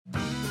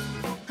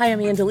Hi,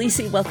 I'm Ann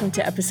Delisi. Welcome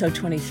to episode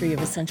 23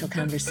 of Essential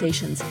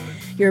Conversations.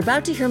 You're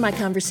about to hear my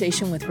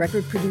conversation with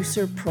record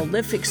producer,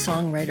 prolific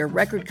songwriter,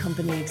 record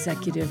company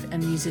executive,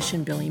 and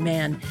musician Billy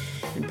Mann.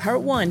 In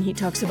part one, he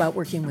talks about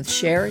working with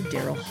Cher,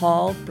 Daryl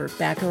Hall, Burt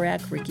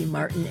Bacharach, Ricky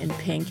Martin, and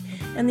Pink,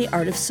 and the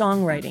art of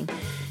songwriting.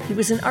 He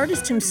was an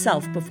artist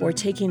himself before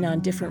taking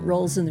on different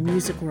roles in the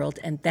music world,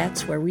 and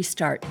that's where we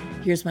start.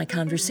 Here's my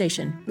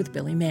conversation with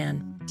Billy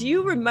Mann. Do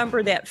you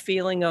remember that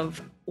feeling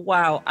of,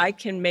 wow, I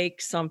can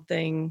make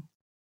something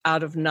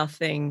out of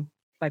nothing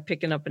by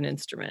picking up an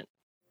instrument?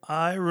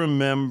 I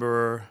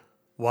remember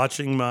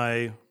watching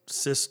my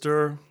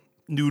sister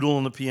noodle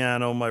on the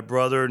piano, my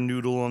brother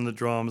noodle on the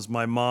drums,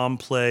 my mom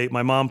played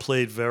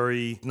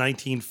very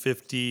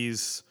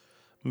 1950s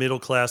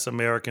middle-class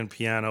American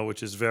piano,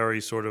 which is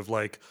very sort of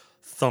like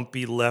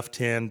thumpy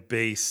left-hand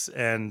bass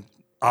and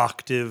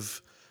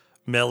octave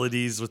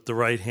melodies with the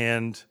right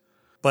hand.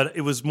 But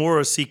it was more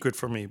a secret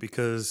for me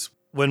because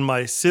when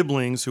my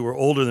siblings, who were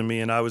older than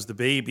me and I was the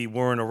baby,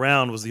 weren't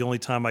around, was the only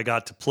time I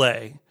got to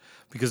play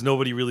because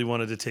nobody really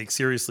wanted to take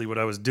seriously what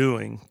I was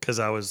doing because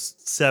I was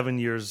 7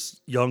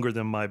 years younger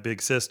than my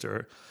big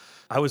sister.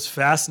 I was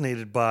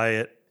fascinated by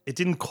it. It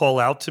didn't call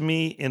out to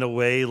me in a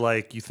way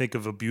like you think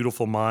of A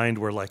Beautiful Mind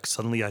where like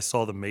suddenly I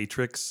saw the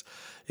Matrix.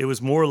 It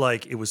was more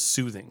like it was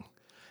soothing,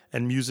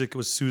 and music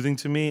was soothing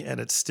to me, and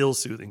it's still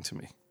soothing to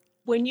me.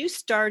 When you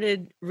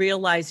started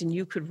realizing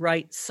you could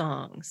write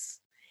songs,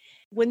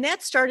 when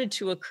that started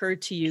to occur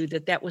to you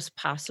that that was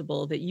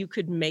possible, that you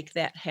could make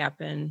that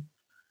happen,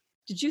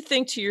 did you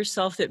think to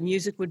yourself that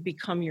music would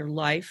become your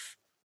life?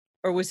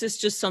 Or was this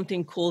just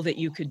something cool that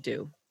you could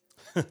do?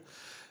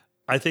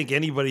 I think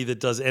anybody that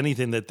does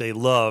anything that they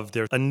love,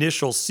 their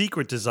initial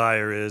secret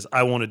desire is,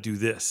 I want to do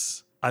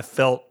this. I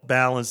felt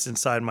balanced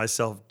inside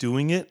myself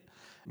doing it.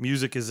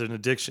 Music is an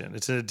addiction.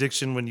 It's an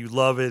addiction when you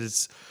love it.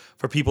 It's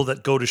for people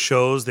that go to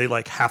shows, they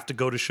like have to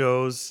go to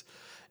shows.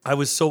 I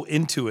was so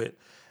into it.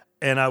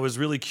 And I was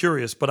really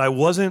curious, but I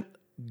wasn't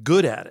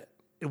good at it.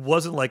 It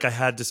wasn't like I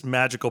had this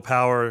magical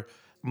power.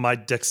 My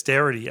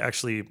dexterity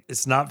actually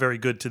is not very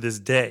good to this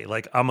day.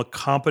 Like I'm a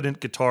competent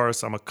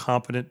guitarist. I'm a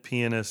competent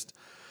pianist.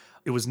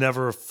 It was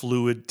never a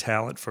fluid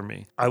talent for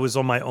me. I was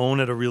on my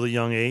own at a really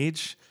young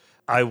age.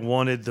 I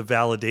wanted the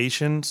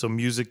validation. So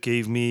music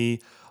gave me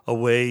a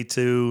way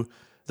to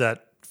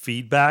that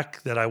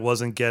feedback that I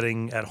wasn't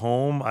getting at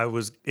home. I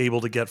was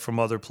able to get from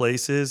other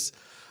places.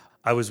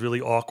 I was really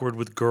awkward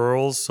with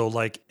girls. So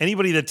like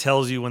anybody that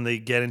tells you when they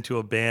get into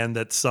a band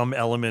that some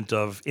element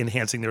of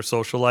enhancing their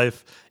social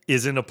life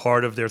isn't a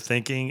part of their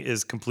thinking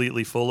is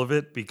completely full of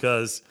it,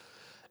 because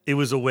it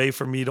was a way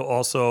for me to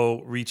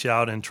also reach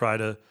out and try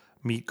to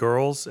meet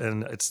girls.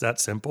 And it's that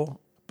simple.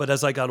 But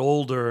as I got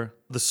older,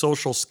 the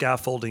social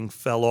scaffolding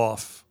fell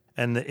off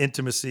and the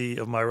intimacy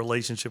of my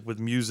relationship with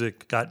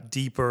music got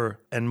deeper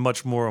and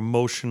much more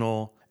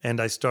emotional.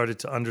 And I started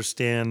to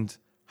understand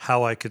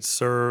how I could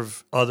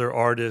serve other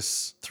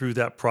artists through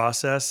that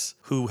process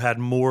who had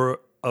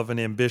more of an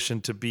ambition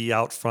to be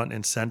out front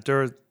and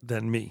center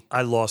than me.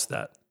 I lost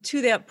that.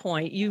 To that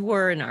point, you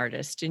were an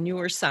artist and you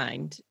were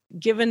signed.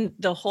 Given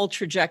the whole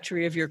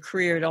trajectory of your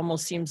career, it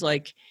almost seems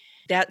like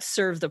that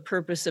served the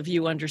purpose of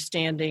you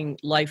understanding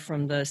life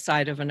from the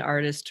side of an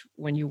artist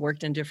when you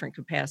worked in different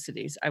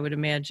capacities. I would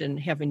imagine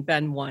having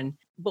been one.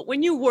 But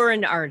when you were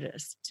an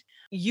artist,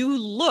 you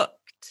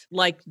looked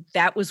like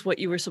that was what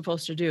you were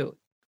supposed to do.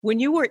 When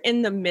you were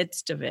in the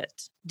midst of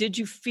it, did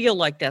you feel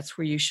like that's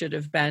where you should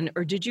have been?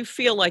 Or did you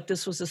feel like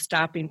this was a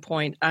stopping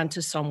point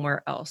onto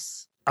somewhere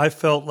else? I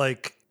felt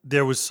like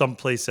there was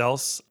someplace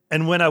else.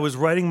 And when I was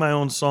writing my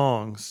own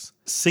songs,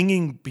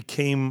 singing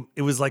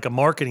it was like a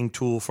marketing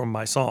tool for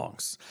my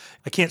songs.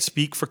 I can't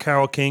speak for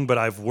Carole King, but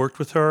I've worked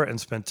with her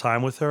and spent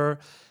time with her.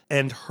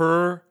 And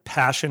her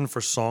passion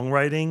for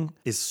songwriting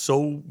is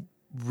so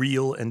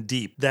real and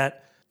deep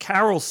that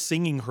Carole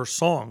singing her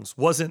songs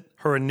wasn't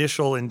her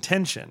initial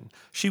intention.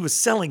 She was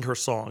selling her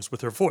songs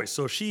with her voice.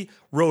 So if she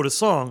wrote a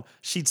song,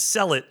 she'd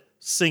sell it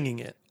singing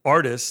it.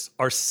 Artists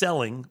are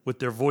selling with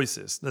their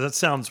voices. Now, that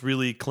sounds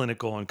really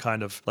clinical and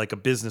kind of like a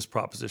business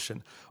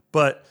proposition.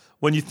 But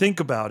when you think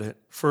about it,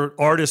 for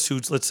artists who,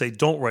 let's say,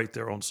 don't write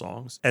their own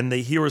songs and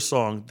they hear a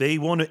song, they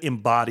want to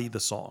embody the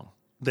song.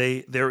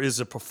 There is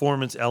a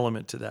performance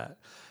element to that.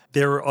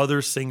 There are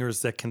other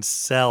singers that can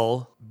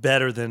sell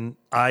better than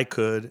I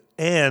could.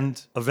 And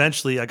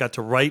eventually I got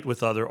to write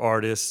with other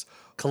artists,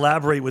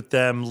 collaborate with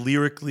them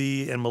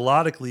lyrically and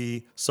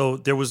melodically. So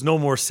there was no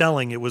more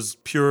selling. It was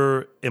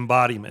pure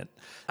embodiment.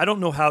 I don't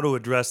know how to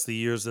address the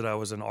years that I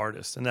was an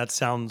artist. And that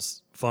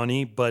sounds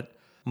funny, but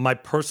my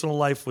personal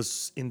life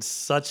was in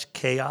such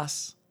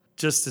chaos.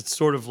 Just it's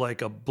sort of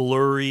like a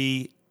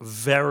blurry,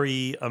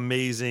 very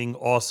amazing,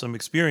 awesome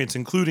experience,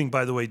 including,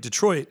 by the way,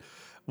 Detroit,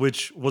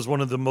 which was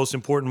one of the most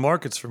important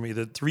markets for me.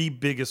 The three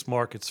biggest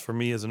markets for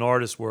me as an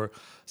artist were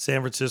San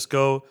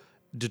Francisco,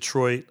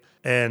 Detroit,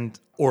 and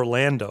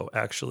Orlando,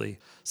 actually.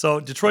 So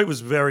Detroit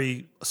was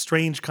a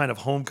strange kind of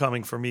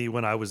homecoming for me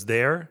when I was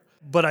there.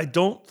 But I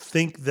don't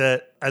think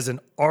that as an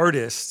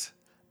artist,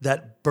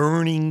 that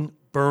burning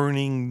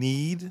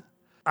need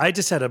I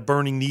just had a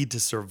burning need to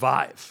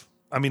survive.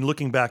 I mean,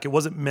 looking back, it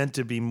wasn't meant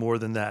to be more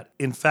than that.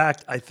 In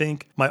fact, I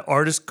think my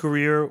artist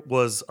career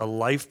was a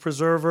life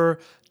preserver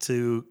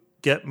to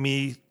get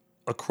me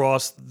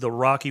across the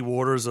rocky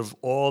waters of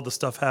all the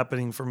stuff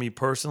happening for me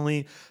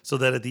personally, so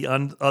that at the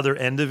other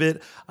end of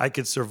it, I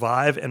could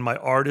survive. And my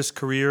artist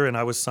career, and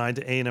I was signed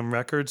to A&M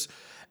Records,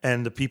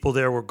 and the people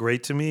there were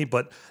great to me.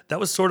 But that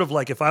was sort of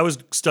like if I was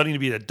studying to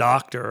be a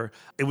doctor,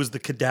 it was the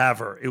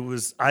cadaver.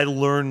 I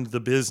learned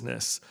the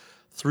business.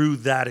 Through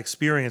that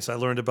experience, I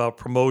learned about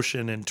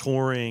promotion and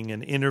touring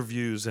and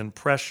interviews and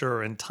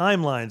pressure and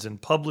timelines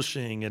and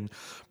publishing and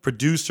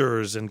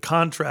producers and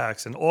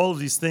contracts and all of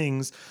these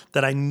things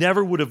that I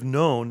never would have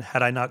known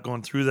had I not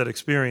gone through that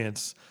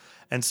experience.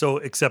 And so,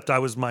 except I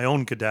was my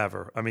own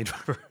cadaver. I mean,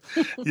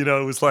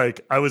 it was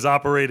like I was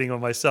operating on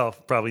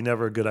myself. Probably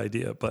never a good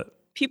idea, but.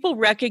 People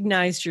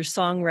recognized your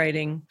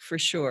songwriting for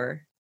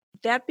sure.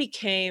 That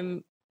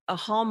became a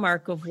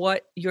hallmark of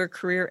what your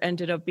career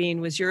ended up being,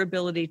 was your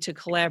ability to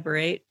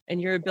collaborate and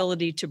your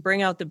ability to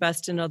bring out the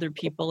best in other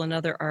people and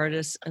other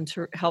artists and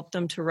to help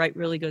them to write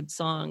really good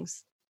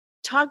songs.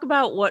 Talk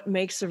about what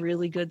makes a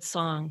really good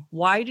song.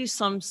 Why do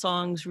some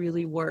songs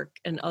really work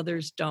and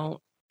others don't?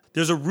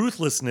 There's a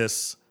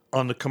ruthlessness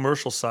on the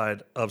commercial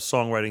side of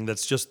songwriting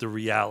that's just the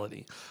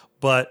reality.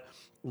 But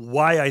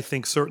why I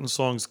think certain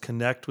songs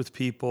connect with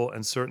people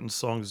and certain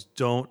songs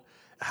don't,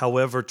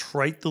 however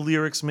trite the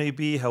lyrics may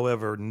be,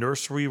 however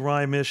nursery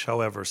rhyme-ish,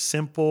 however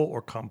simple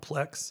or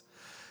complex,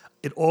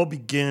 it all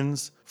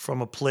begins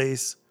from a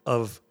place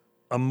of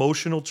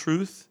emotional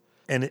truth,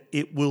 and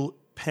it will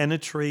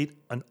penetrate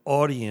an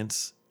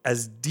audience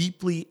as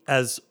deeply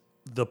as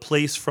the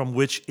place from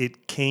which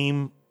it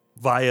came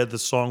via the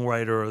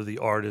songwriter or the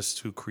artist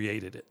who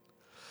created it.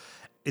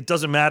 It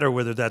doesn't matter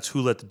whether that's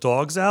Who Let the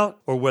Dogs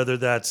Out or whether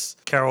that's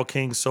Carole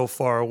King, So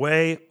Far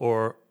Away,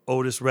 or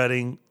Otis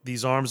Redding,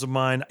 These Arms of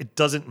Mine. It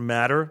doesn't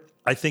matter.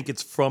 I think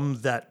it's from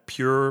that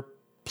pure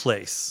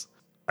place.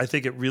 I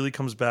think it really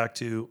comes back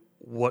to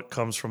what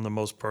comes from the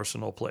most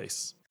personal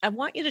place. I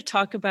want you to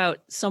talk about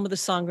some of the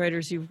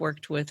songwriters you've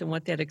worked with and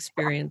what that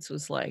experience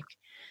was like.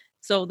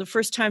 So the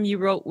first time you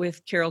wrote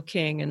with Carole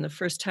King and the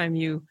first time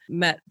you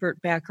met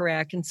Burt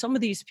Bacharach and some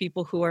of these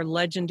people who are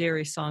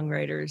legendary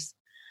songwriters,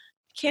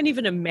 can't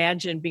even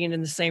imagine being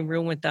in the same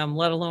room with them,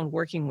 let alone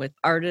working with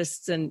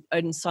artists and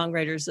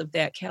songwriters of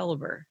that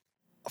caliber.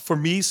 For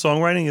me,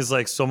 songwriting is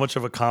like so much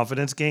of a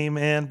confidence game,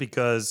 Anne,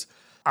 because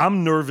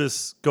I'm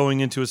nervous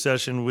going into a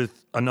session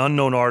with an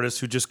unknown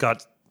artist who just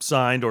got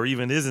signed or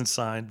even isn't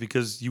signed,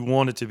 because you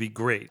want it to be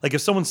great. Like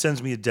if someone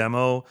sends me a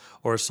demo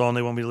or a song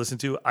they want me to listen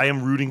to, I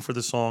am rooting for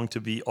the song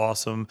to be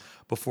awesome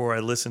before I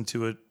listen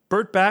to it.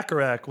 Burt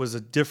Bacharach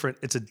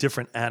it's a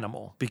different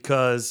animal,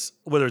 because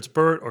whether it's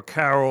Burt or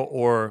Carole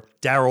or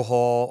Daryl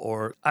Hall,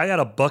 or I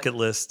got a bucket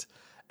list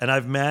and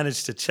I've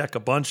managed to check a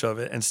bunch of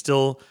it and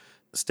still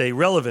stay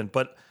relevant.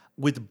 But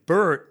with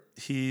Burt,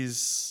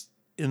 he's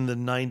in the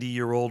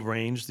 90-year-old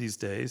range these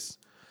days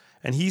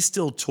and he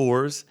still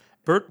tours.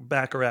 Burt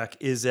Bacharach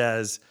is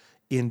as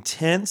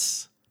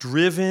intense,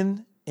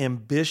 driven,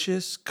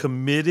 ambitious,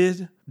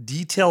 committed,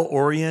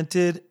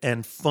 detail-oriented,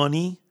 and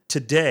funny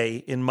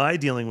today in my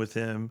dealing with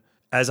him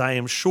as I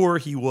am sure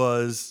he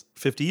was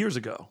 50 years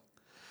ago.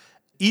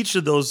 Each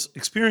of those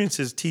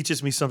experiences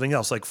teaches me something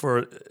else. Like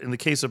in the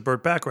case of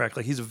Burt Bacharach,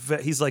 like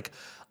he's like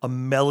a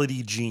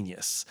melody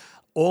genius.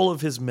 All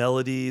of his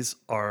melodies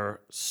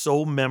are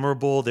so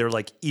memorable. They're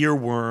like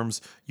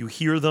earworms. You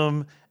hear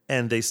them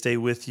and they stay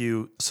with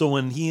you. So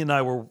when he and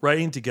I were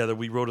writing together,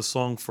 we wrote a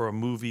song for a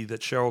movie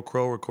that Sheryl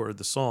Crow recorded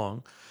the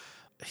song.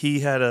 He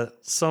had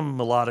some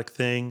melodic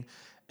thing,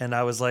 and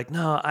I was like,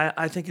 no,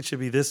 I think it should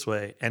be this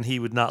way. And he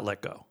would not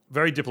let go.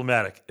 Very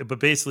diplomatic. But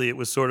basically, it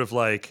was sort of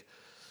like,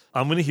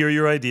 I'm going to hear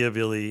your idea,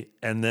 Billy,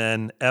 and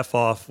then F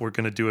off, we're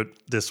going to do it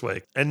this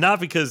way. And not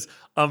because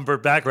I'm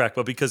Burt Bacharach,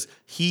 but because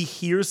he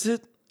hears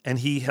it and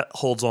he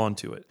holds on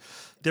to it.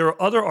 There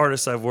are other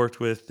artists I've worked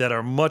with that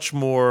are much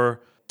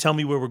more, tell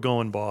me where we're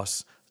going,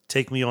 boss.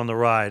 Take me on the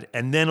ride.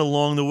 And then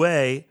along the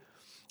way,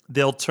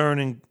 they'll turn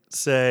and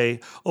say,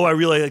 oh, I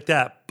really like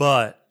that,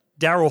 but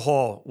Daryl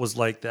Hall was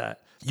like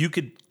that. You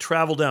could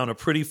travel down a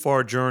pretty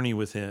far journey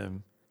with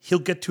him. He'll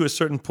get to a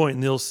certain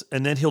point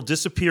and then he'll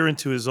disappear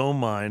into his own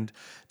mind,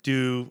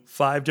 do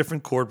 5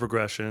 different chord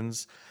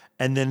progressions,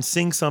 and then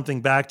sing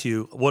something back to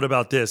you. What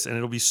about this? And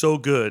it'll be so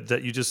good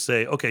that you just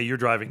say, okay, you're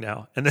driving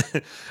now.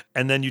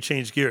 And then you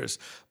change gears.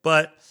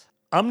 But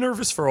I'm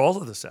nervous for all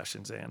of the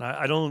sessions, Anne.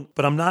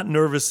 But I'm not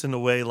nervous in a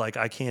way like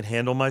I can't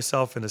handle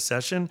myself in a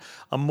session.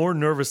 I'm more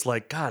nervous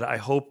like, God, I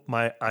hope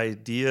my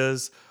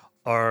ideas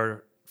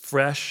are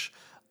fresh.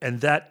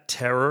 And that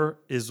terror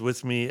is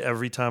with me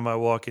every time I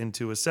walk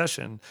into a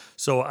session.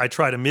 So I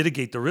try to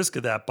mitigate the risk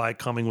of that by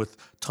coming with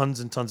tons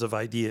and tons of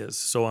ideas.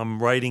 So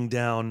I'm writing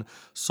down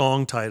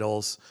song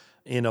titles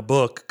in a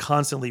book,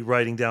 constantly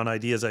writing down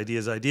ideas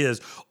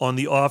on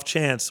the off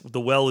chance the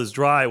well is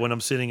dry when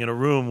I'm sitting in a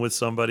room with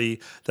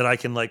somebody that I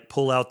can like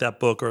pull out that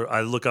book, or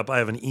I look up, I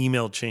have an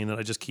email chain that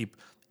I just keep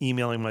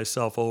emailing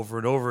myself over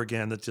and over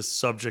again that just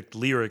subject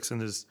lyrics, and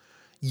there's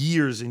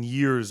years and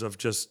years of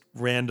just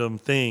random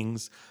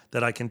things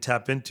that I can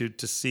tap into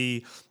to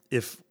see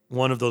if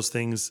one of those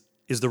things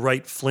is the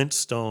right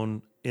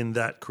flintstone in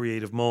that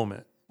creative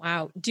moment.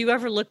 Wow. Do you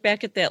ever look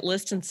back at that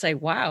list and say,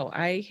 wow,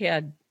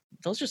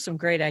 those are some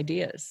great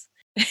ideas?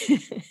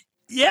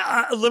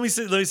 Yeah, let me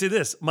say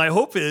this. My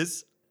hope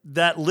is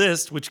that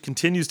list, which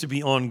continues to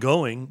be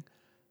ongoing,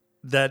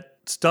 that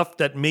stuff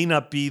that may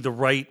not be the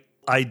right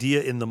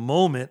idea in the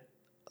moment,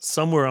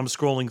 somewhere I'm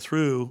scrolling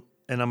through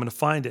and I'm going to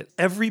find it.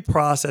 Every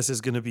process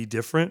is going to be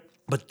different,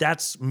 but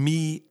that's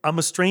me. I'm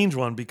a strange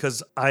one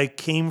because I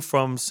came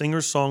from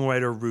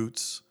singer-songwriter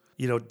roots.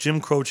 You know, Jim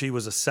Croce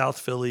was a South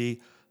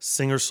Philly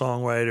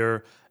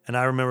singer-songwriter, and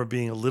I remember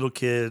being a little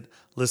kid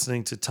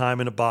listening to Time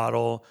in a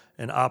Bottle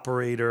and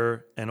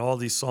Operator and all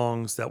these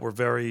songs that were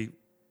very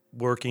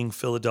working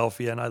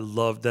Philadelphia, and I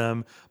loved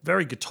them.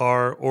 Very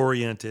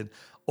guitar-oriented,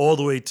 all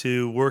the way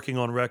to working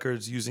on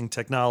records using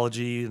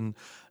technology. And,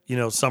 you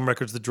know, some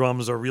records, the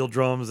drums are real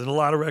drums, and a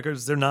lot of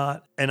records, they're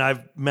not. And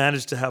I've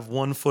managed to have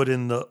one foot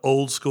in the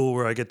old school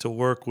where I get to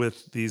work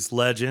with these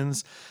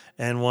legends,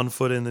 and one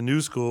foot in the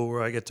new school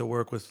where I get to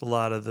work with a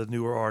lot of the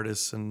newer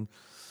artists. And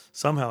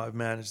somehow I've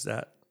managed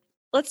that.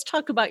 Let's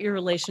talk about your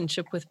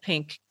relationship with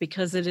Pink,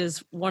 because it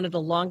is one of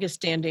the longest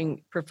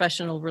standing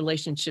professional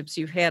relationships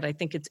you've had. I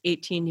think it's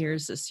 18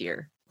 years this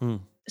year.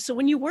 So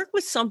when you work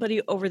with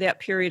somebody over that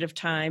period of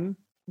time,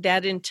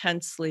 that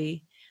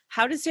intensely,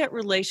 how does that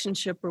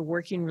relationship or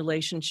working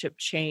relationship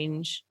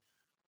change?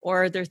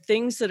 Or are there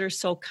things that are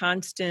so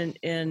constant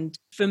and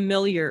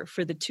familiar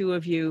for the two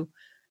of you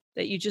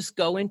that you just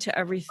go into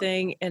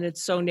everything and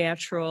it's so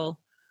natural?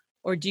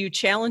 Or do you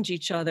challenge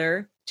each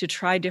other to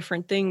try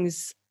different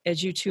things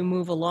as you two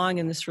move along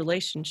in this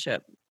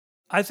relationship?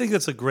 I think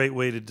that's a great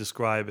way to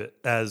describe it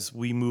as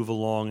we move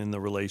along in the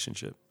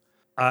relationship.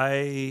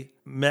 I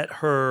met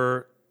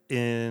her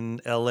in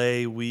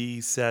LA.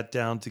 We sat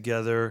down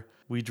together.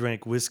 We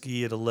drank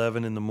whiskey at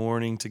 11 in the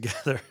morning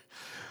together.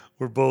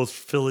 We're both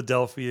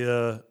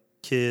Philadelphia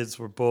kids.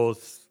 We're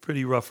both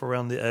pretty rough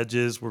around the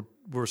edges.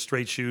 We're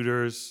straight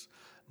shooters.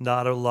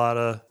 Not a lot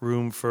of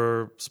room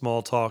for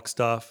small talk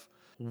stuff.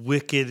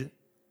 Wicked,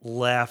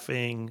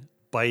 laughing,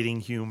 biting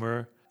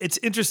humor. It's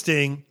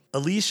interesting.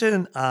 Alicia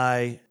and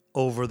I,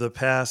 over the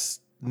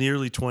past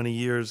nearly 20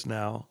 years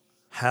now,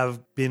 have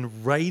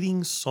been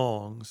writing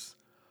songs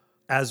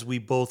as we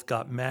both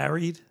got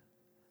married,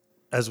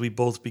 as we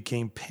both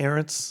became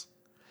parents,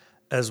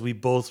 as we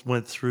both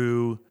went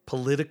through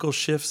political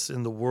shifts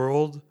in the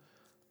world,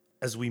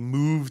 as we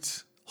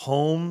moved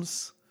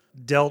homes,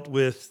 dealt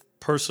with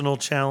personal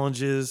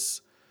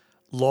challenges,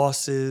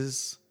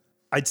 losses.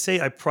 I'd say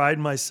I pride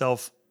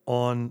myself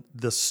on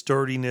the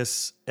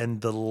sturdiness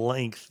and the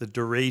length, the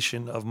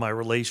duration of my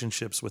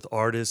relationships with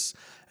artists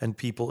and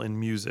people in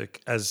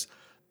music as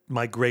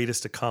my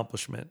greatest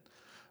accomplishment.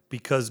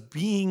 Because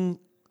being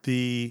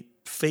the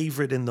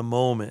favorite in the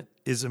moment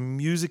is a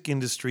music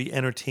industry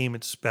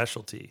entertainment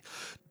specialty.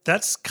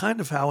 That's kind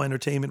of how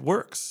entertainment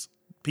works.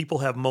 People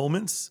have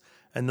moments,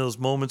 and those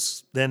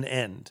moments then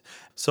end.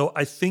 So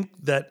I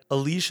think that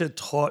Alicia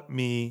taught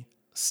me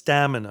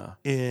stamina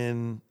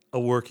in a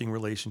working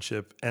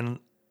relationship. And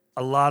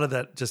a lot of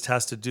that just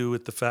has to do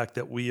with the fact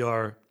that we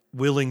are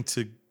willing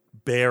to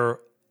bare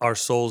our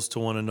souls to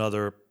one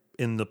another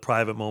in the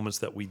private moments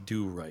that we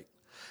do write,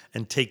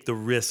 and take the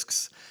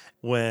risks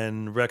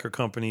when record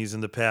companies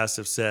in the past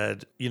have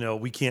said, you know,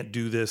 we can't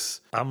do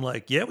this. I'm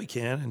like, yeah, we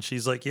can. And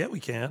she's like, yeah, we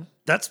can.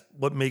 That's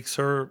what makes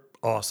her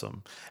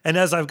awesome. And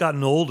as I've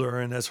gotten older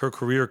and as her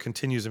career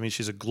continues, I mean,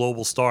 she's a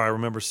global star. I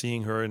remember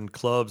seeing her in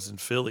clubs in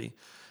Philly.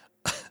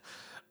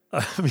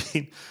 I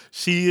mean,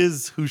 she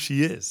is who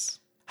she is.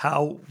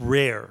 How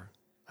rare,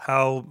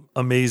 how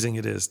amazing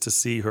it is to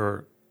see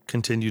her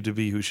continue to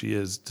be who she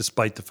is,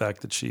 despite the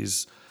fact that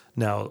she's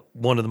now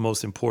one of the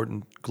most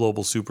important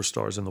global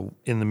superstars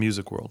in the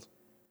music world.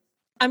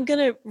 I'm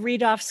going to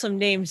read off some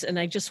names, and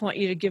I just want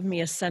you to give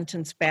me a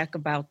sentence back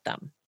about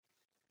them.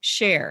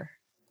 Cher.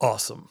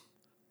 Awesome.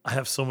 I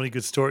have so many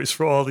good stories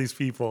for all these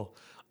people.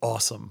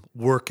 Awesome.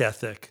 Work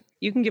ethic.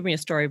 You can give me a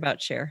story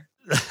about Cher.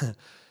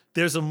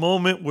 There's a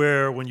moment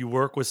where when you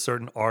work with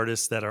certain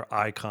artists that are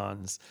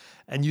icons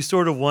and you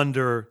sort of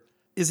wonder,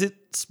 is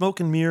it smoke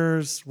and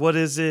mirrors? What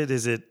is it?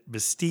 Is it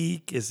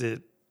mystique? Is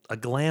it a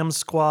glam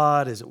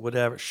squad? Is it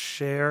whatever?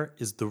 Cher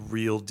is the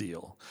real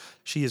deal.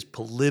 She is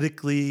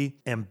politically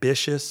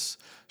ambitious.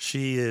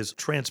 She is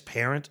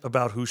transparent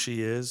about who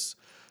she is.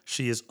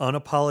 She is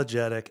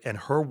unapologetic, and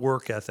her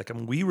work ethic. I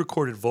mean, we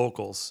recorded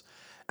vocals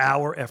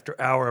hour after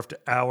hour after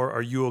hour.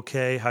 Are you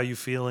okay? How you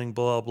feeling?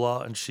 Blah,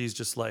 blah. And she's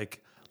just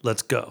like,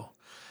 let's go.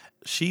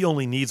 She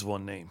only needs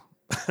one name.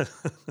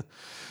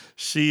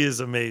 She is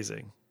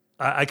amazing.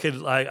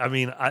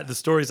 The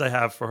stories I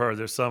have for her,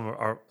 there's some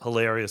are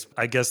hilarious.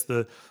 I guess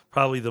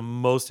probably the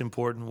most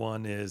important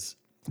one is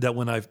that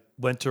when I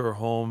went to her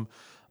home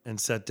and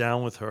sat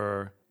down with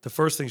her, the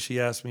first thing she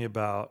asked me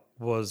about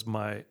was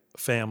my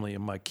family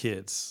and my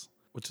kids,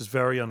 which is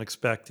very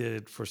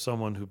unexpected for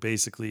someone who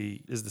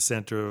basically is the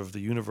center of the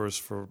universe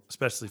for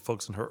especially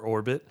folks in her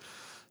orbit.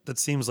 That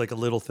seems like a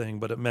little thing,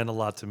 but it meant a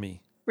lot to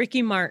me.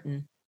 Ricky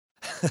Martin.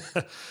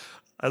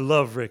 I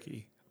love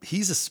Ricky.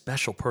 He's a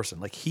special person.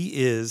 Like, he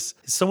is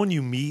someone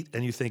you meet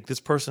and you think this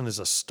person is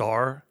a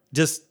star.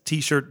 Just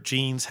t-shirt,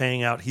 jeans,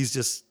 hang out. He's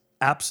just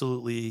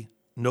absolutely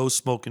no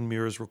smoke and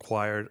mirrors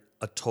required,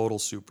 a total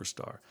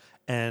superstar,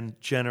 and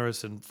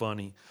generous and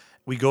funny.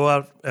 We go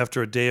out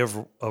after a day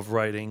of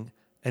writing,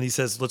 and he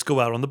says, let's go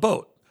out on the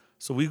boat.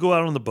 So we go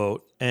out on the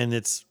boat, and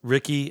it's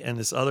Ricky and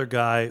this other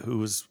guy who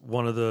was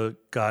one of the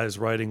guys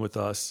writing with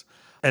us.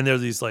 And they're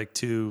these like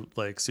two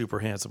like super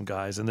handsome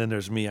guys. And then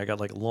there's me. I got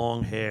like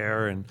long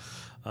hair and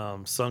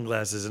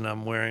sunglasses, and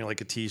I'm wearing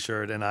like a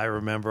t-shirt. And I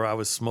remember I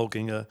was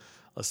smoking a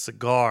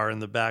cigar in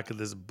the back of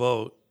this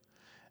boat,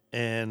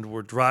 and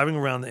we're driving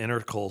around the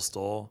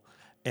intercoastal,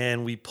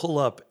 and we pull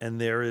up, and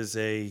there is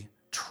a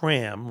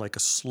tram, like a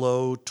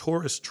slow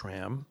tourist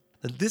tram.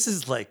 And this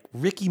is like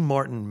Ricky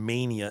Martin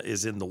mania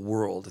is in the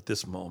world at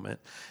this moment.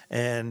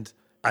 And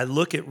I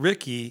look at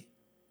Ricky,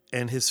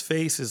 and his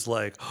face is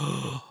like,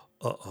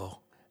 uh-oh.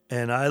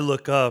 And I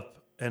look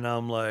up, and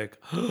I'm like,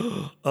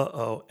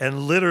 uh-oh. And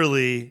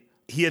literally,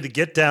 he had to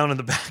get down in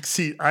the back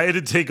seat. I had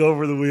to take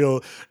over the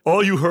wheel.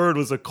 All you heard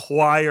was a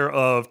choir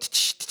of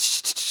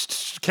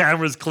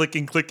cameras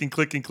clicking, clicking,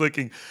 clicking,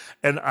 clicking.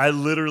 And I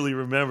literally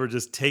remember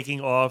just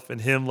taking off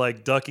and him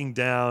like ducking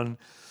down,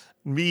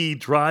 me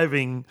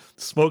driving,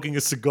 smoking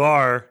a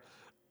cigar,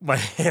 my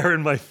hair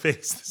in my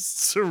face,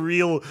 this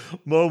surreal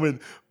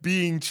moment,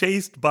 being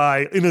chased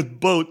by, in a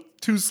boat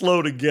too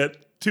slow to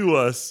get to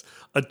us,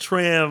 a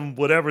tram,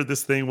 whatever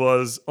this thing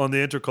was, on the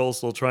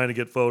intercoastal trying to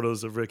get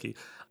photos of Ricky.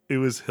 It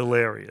was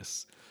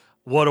hilarious.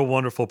 What a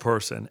wonderful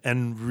person,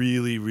 and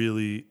really,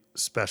 really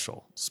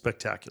special,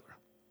 spectacular.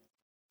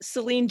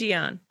 Celine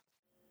Dion.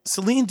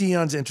 Celine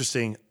Dion's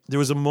interesting. There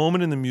was a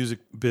moment in the music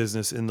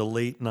business in the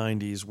late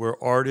 90s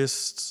where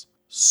artists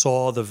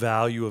saw the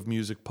value of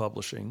music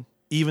publishing,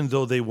 even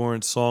though they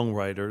weren't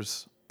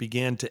songwriters,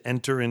 began to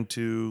enter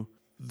into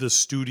the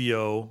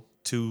studio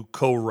to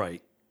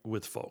co-write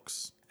with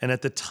folks. And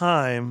at the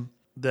time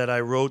that I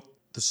wrote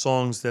the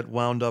songs that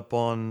wound up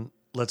on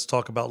Let's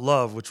Talk About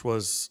Love, which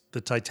was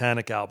the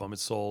Titanic album, it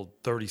sold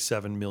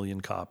 37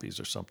 million copies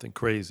or something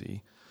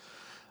crazy.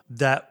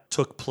 That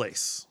took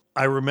place.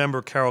 I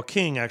remember Carole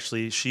King,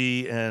 actually,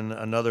 she and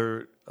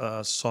another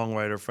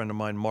songwriter friend of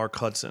mine, Mark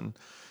Hudson,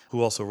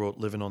 who also wrote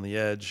Living on the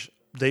Edge,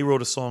 they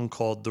wrote a song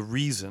called The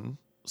Reason.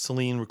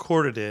 Celine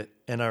recorded it,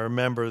 and I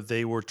remember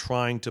they were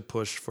trying to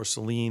push for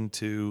Celine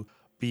to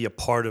be a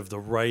part of the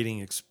writing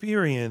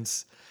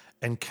experience,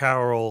 and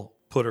Carole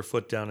put her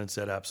foot down and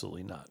said,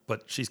 absolutely not.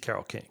 But she's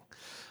Carole King.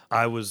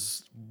 I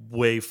was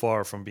way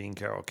far from being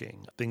Carole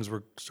King. Things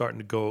were starting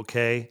to go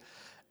okay,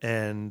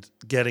 and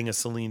getting a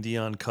Celine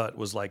Dion cut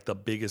was like the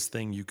biggest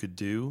thing you could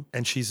do,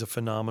 and she's a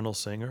phenomenal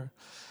singer.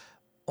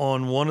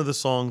 On one of the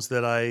songs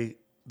that I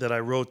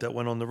wrote that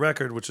went on the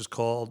record, which is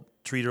called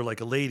Treat Her Like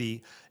a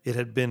Lady, it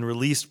had been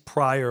released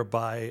prior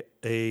by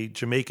a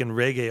Jamaican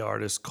reggae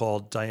artist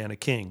called Diana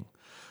King,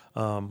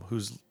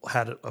 who's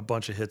had a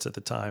bunch of hits at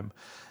the time.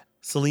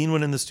 Celine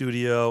went in the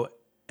studio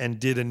and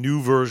did a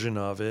new version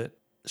of it.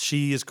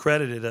 She is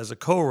credited as a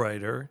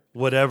co-writer.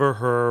 Whatever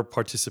her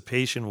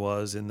participation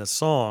was in the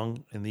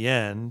song, in the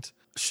end,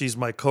 she's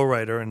my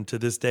co-writer, and to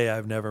this day,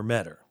 I've never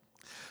met her.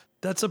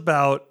 That's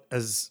about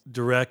as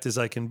direct as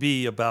I can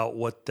be about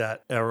what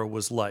that era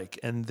was like.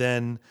 And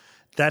then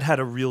that had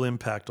a real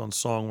impact on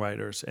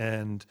songwriters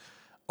and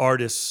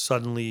artists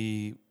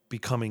suddenly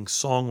becoming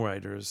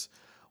songwriters,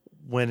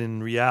 when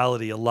in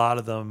reality, a lot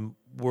of them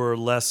were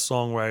less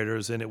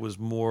songwriters, and it was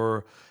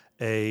more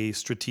a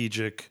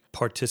strategic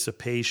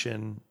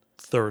participation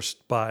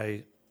thirst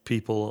by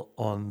people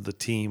on the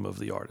team of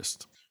the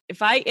artist.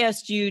 If I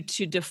asked you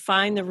to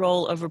define the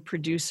role of a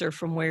producer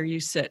from where you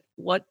sit,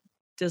 what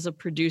does a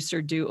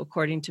producer do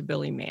according to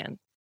Billy Mann?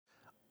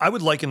 I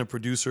would liken a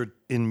producer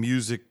in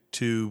music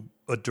to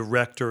a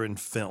director in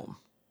film.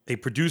 A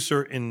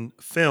producer in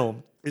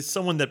film is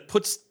someone that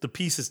puts the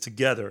pieces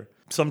together,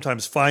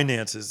 sometimes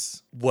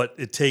finances what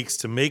it takes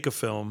to make a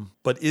film,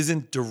 but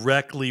isn't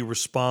directly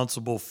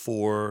responsible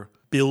for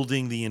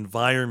building the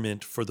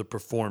environment for the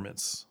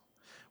performance.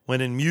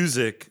 When in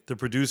music, the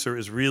producer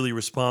is really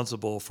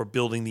responsible for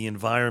building the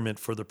environment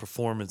for the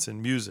performance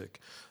in music.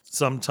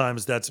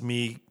 Sometimes that's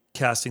me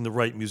casting the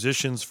right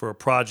musicians for a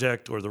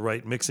project or the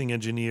right mixing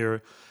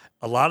engineer.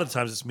 A lot of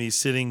times it's me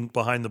sitting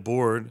behind the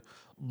board,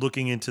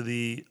 looking into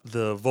the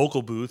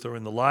vocal booth or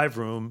in the live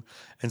room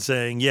and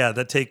saying, yeah,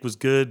 that take was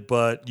good,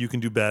 but you can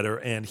do better,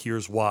 and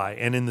here's why.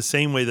 And in the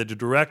same way that the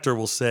director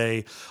will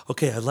say,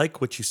 okay, I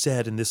like what you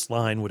said in this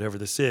line, whatever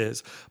this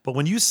is, but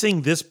when you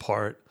sing this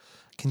part,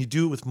 can you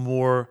do it with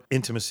more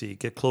intimacy,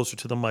 get closer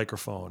to the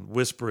microphone,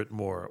 whisper it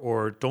more,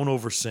 or don't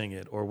oversing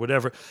it, or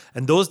whatever.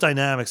 And those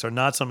dynamics are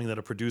not something that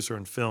a producer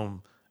in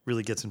film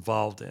really gets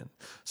involved in.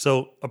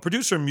 So a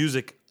producer in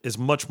music is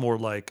much more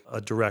like a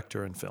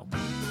director in film.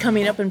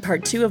 Coming up in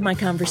part 2 of my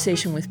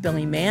conversation with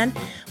Billy Mann,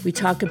 we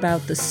talk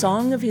about the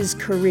song of his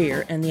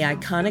career and the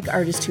iconic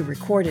artist who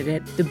recorded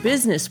it, the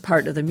business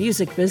part of the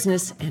music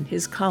business, and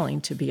his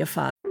calling to be a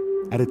father.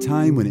 At a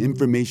time when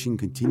information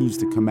continues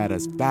to come at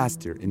us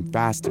faster and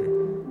faster,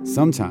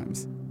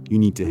 sometimes you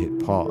need to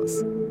hit pause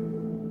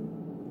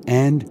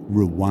and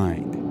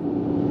rewind.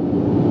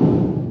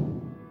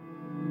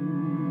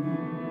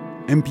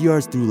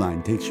 NPR's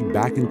Throughline takes you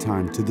back in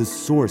time to the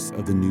source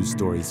of the news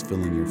stories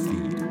filling your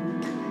feed.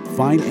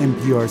 Find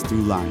NPR's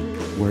Throughline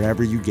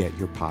wherever you get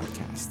your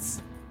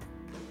podcasts.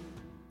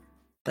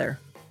 There.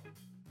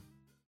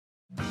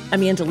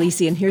 I'm Ann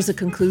Delisi, and here's a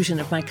conclusion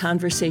of my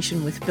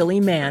conversation with Billy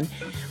Mann.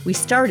 We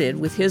started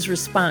with his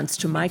response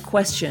to my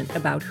question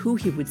about who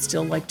he would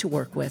still like to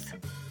work with.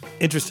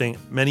 Interesting.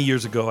 Many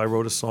years ago, I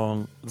wrote a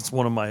song. It's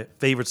one of my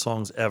favorite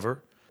songs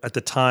ever. At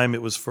the time,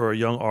 it was for a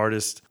young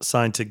artist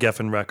signed to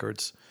Geffen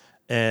Records.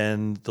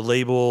 And the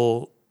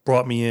label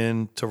brought me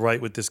in to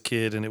write with this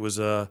kid, and it was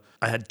I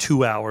had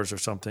 2 hours or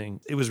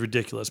something. It was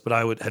ridiculous, but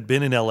I had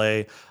been in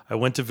LA. I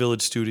went to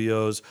Village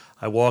Studios.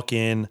 I walk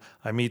in,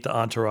 I meet the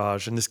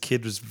entourage, and this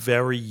kid was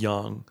very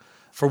young.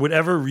 For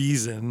whatever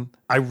reason,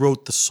 I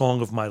wrote the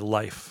song of my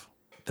life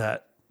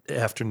that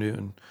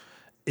afternoon.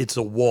 It's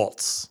a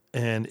waltz,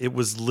 and it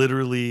was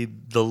literally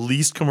the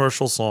least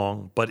commercial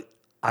song, but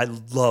I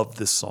love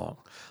this song.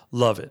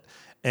 Love it.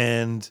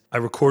 And I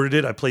recorded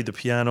it. I played the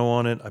piano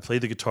on it. I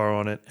played the guitar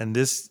on it. And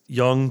this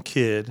young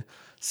kid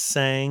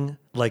sang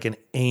like an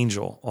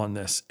angel on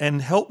this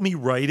and helped me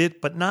write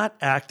it, but not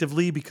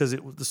actively because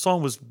the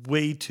song was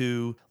way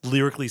too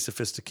lyrically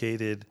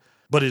sophisticated,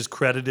 but is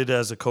credited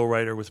as a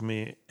co-writer with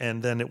me.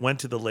 And then it went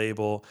to the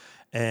label,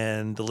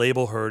 and the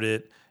label heard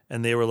it,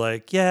 and they were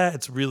like, yeah,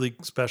 it's a really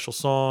special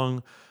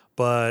song,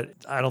 but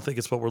I don't think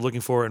it's what we're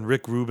looking for. And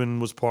Rick Rubin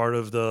was part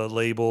of the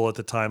label at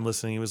the time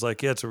listening. He was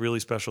like, yeah, it's a really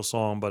special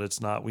song, but it's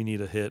not, we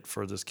need a hit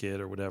for this kid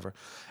or whatever.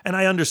 And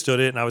I understood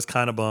it, and I was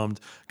kind of bummed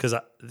because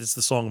it's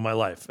the song of my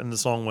life, and the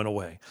song went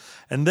away.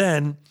 And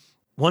then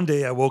one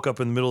day I woke up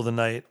in the middle of the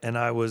night, and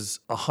I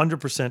was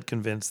 100%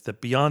 convinced that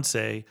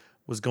Beyonce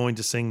was going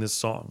to sing this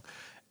song.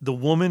 The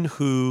woman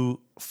who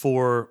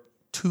for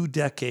 2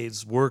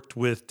 decades worked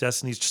with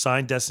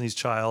signed Destiny's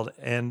Child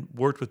and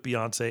worked with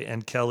Beyonce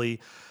and Kelly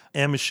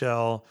and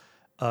Michelle.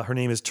 Her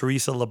name is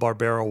Teresa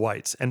LaBarbera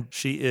Whites, and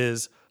she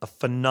is a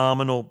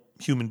phenomenal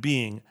human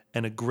being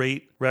and a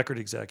great record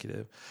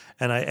executive.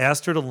 And I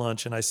asked her to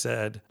lunch, and I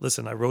said,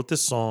 listen, I wrote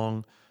this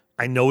song.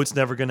 I know it's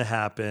never going to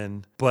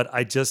happen, but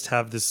I just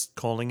have this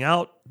calling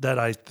out that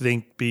I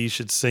think B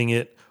should sing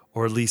it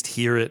or at least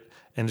hear it.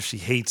 And if she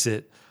hates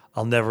it,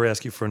 I'll never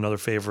ask you for another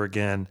favor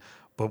again,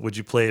 but would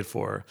you play it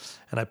for her?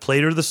 And I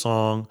played her the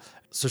song.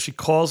 So she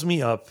calls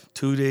me up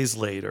 2 days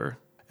later,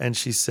 and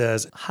she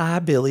says, hi,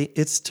 Billy,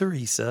 it's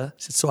Teresa.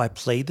 She said, so I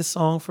played the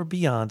song for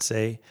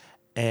Beyonce,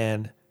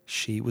 and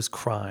she was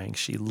crying.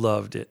 She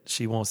loved it.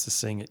 She wants to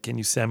sing it. Can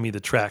you send me the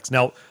tracks?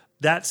 Now,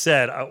 that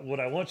said, what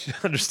I want you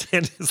to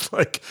understand is,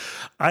 like,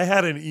 I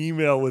had an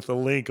email with a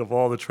link of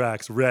all the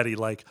tracks ready,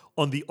 like,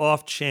 on the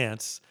off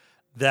chance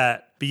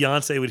that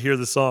Beyonce would hear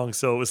the song.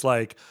 So it was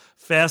like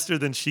faster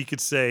than she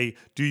could say,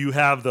 do you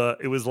have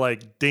it was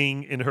like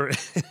ding in her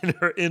in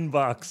her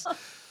inbox.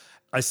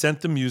 I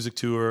sent the music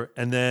to her,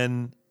 and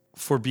then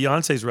for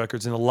Beyonce's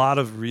records and a lot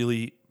of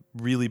really,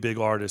 really big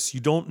artists, you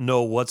don't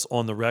know what's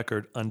on the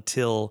record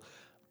until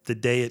the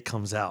day it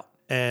comes out.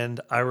 And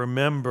I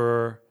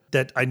remember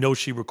that I know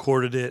she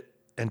recorded it,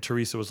 and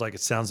Teresa was like,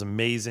 it sounds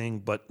amazing,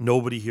 but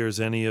nobody hears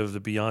any of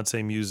the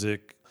Beyonce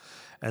music.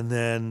 And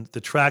then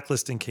the track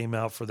listing came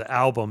out for the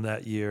album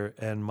that year,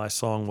 and my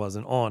song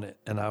wasn't on it,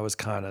 and I was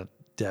kind of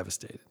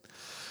devastated.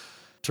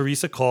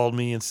 Teresa called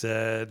me and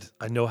said,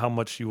 I know how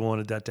much you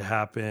wanted that to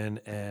happen,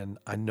 and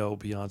I know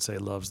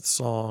Beyonce loves the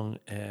song,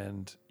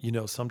 and,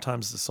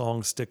 sometimes the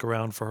songs stick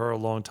around for her a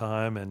long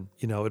time, and,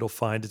 it'll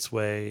find its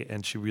way,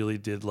 and she really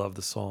did love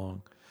the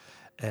song.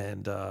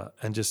 And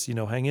just,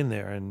 hang in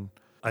there, and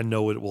I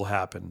know it will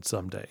happen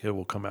someday. It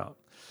will come out.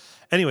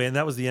 Anyway, and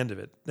that was the end of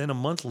it. Then a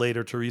month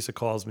later, Teresa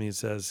calls me and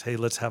says, hey,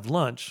 let's have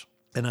lunch.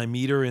 And I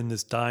meet her in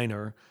this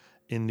diner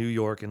in New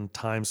York in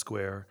Times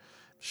Square.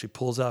 She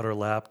pulls out her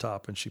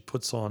laptop and she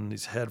puts on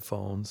these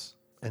headphones,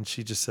 and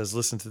she just says,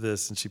 listen to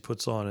this. And she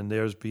puts on, and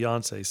there's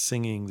Beyonce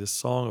singing this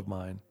song of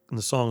mine. And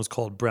the song is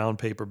called Brown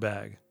Paper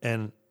Bag.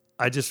 And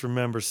I just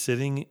remember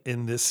sitting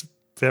in this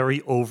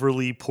very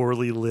overly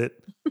poorly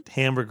lit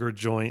hamburger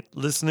joint,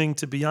 listening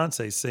to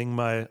Beyonce sing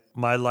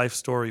my life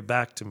story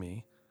back to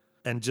me,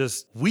 and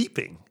just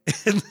weeping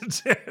in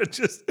the chair.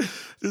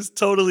 Just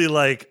totally,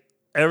 like,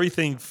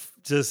 everything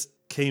just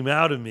came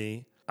out of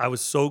me. I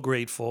was so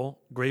grateful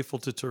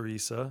to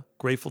Teresa,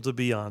 grateful to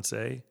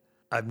Beyonce.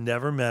 I've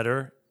never met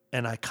her,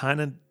 and I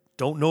kind of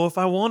don't know if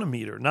I want to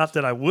meet her. Not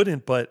that I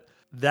wouldn't, but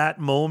that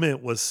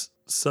moment was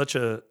such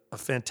a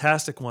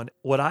fantastic one.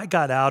 What I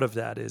got out of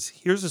that is,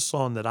 here's a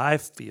song that I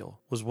feel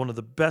was one of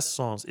the best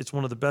songs. It's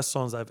one of the best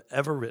songs I've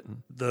ever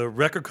written. The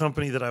record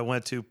company that I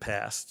went to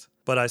passed,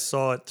 but I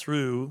saw it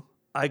through.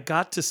 I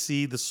got to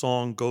see the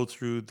song go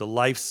through the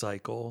life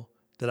cycle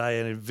that I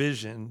had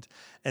envisioned.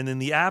 And in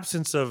the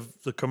absence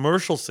of the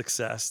commercial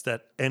success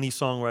that any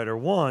songwriter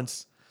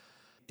wants,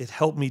 it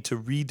helped me to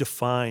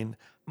redefine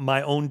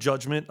my own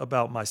judgment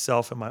about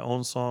myself and my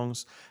own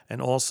songs, and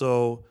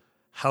also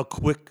how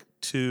quick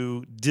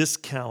to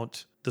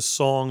discount the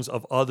songs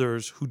of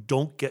others who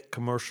don't get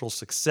commercial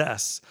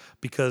success,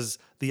 because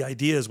the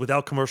idea is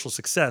without commercial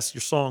success,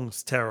 your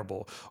song's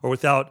terrible, or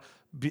without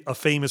a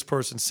famous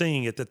person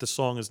singing it, that the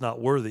song is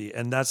not worthy.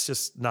 And that's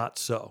just not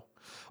so.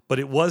 But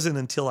it wasn't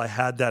until I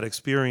had that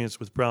experience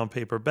with Brown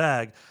Paper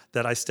Bag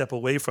that I step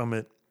away from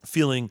it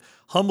feeling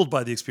humbled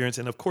by the experience.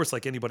 And of course,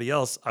 like anybody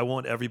else, I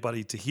want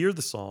everybody to hear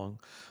the song,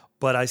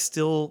 but I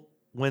still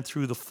went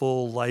through the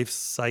full life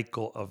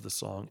cycle of the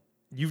song.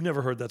 You've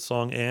never heard that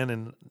song, Anne,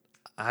 and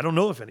I don't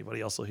know if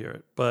anybody else will hear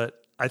it,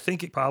 but I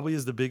think it probably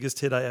is the biggest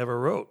hit I ever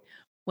wrote.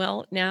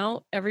 Well,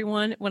 now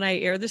everyone, when I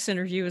air this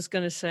interview, is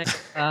going to say,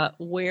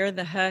 where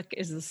the heck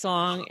is the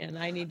song? And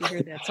I need to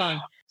hear that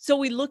song. So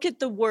we look at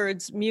the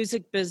words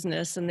music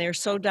business, and they're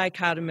so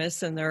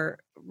dichotomous, and they're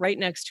right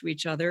next to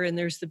each other. And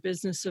there's the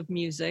business of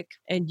music.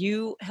 And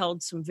you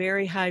held some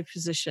very high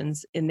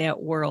positions in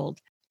that world.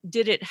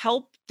 Did it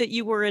help that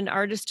you were an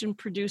artist and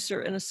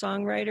producer and a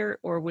songwriter,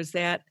 or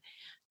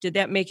did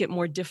that make it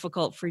more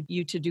difficult for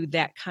you to do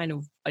that kind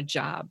of a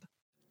job?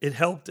 It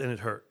helped and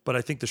it hurt. But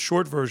I think the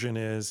short version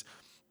is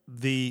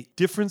the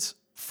difference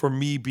for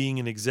me being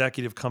an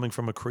executive coming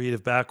from a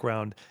creative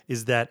background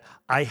is that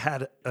I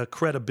had a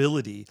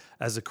credibility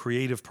as a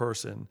creative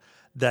person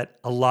that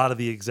a lot of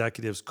the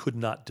executives could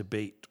not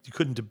debate. You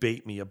couldn't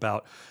debate me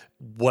about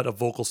what a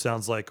vocal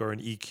sounds like or an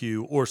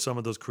EQ or some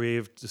of those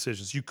creative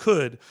decisions. You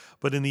could,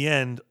 but in the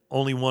end,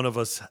 only one of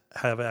us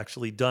have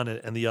actually done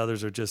it, and the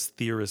others are just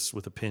theorists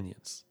with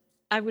opinions.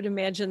 I would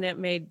imagine that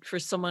made for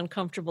some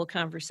uncomfortable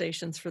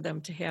conversations for them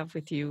to have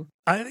with you.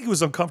 I think it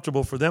was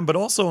uncomfortable for them, but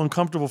also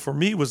uncomfortable for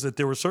me was that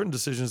there were certain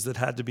decisions that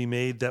had to be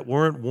made that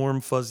weren't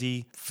warm,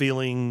 fuzzy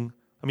feeling.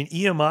 I mean,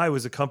 EMI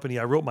was a company.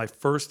 I wrote my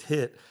first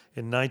hit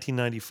in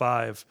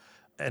 1995,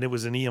 and it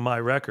was an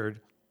EMI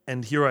record.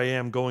 And here I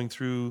am going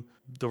through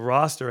the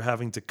roster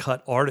having to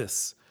cut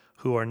artists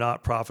who are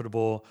not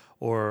profitable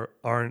or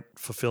aren't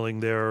fulfilling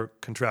their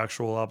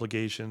contractual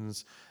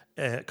obligations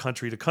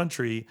country to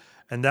country.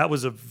 And that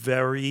was a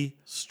very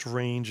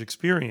strange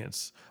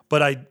experience.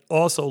 But I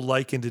also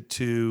likened it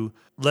to,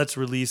 let's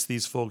release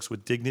these folks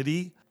with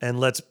dignity and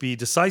let's be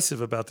decisive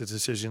about the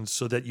decisions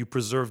so that you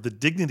preserve the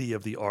dignity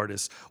of the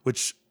artist,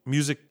 which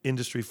music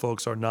industry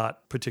folks are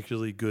not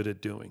particularly good at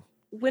doing.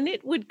 When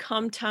it would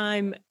come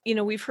time,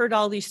 we've heard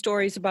all these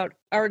stories about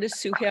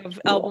artists who have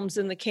albums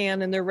in the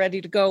can and they're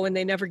ready to go and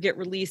they never get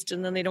released,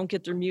 and then they don't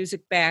get their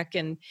music back,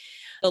 and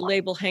the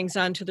label hangs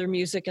on to their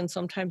music and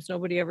sometimes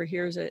nobody ever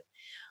hears it.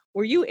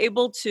 Were you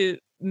able to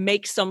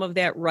make some of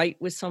that right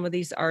with some of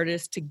these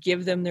artists to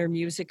give them their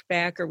music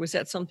back, or was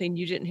that something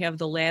you didn't have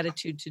the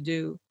latitude to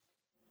do?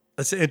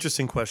 That's an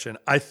interesting question.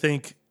 I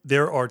think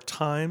there are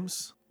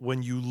times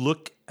when you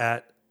look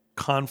at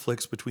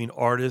conflicts between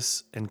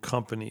artists and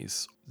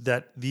companies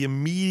that the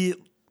immediate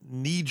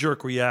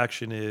knee-jerk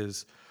reaction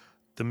is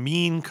the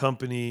mean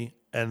company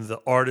and the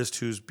artist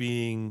who's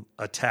being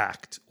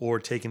attacked or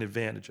taken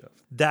advantage of.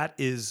 That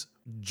is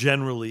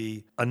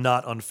generally a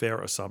not unfair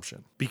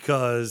assumption,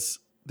 because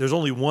there's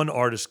only one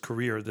artist's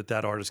career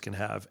that artist can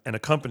have, and a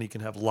company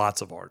can have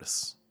lots of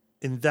artists.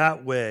 In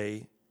that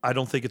way, I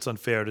don't think it's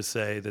unfair to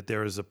say that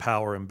there is a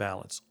power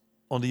imbalance.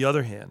 On the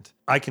other hand,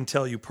 I can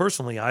tell you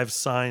personally, I've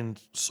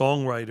signed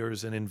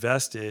songwriters and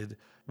invested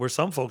where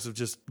some folks have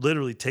just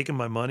literally taken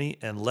my money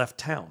and left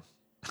town.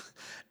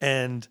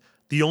 And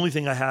the only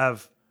thing I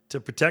have to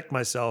protect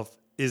myself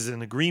is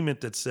an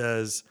agreement that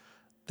says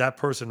that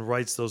person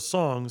writes those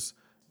songs.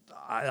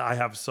 I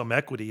have some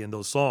equity in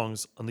those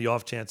songs on the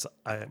off chance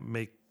I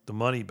make the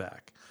money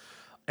back.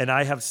 And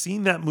I have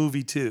seen that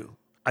movie too.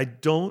 I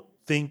don't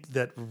think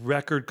that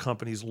record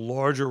companies,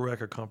 larger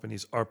record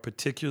companies, are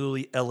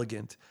particularly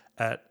elegant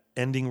at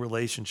ending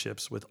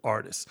relationships with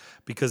artists,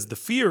 because the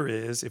fear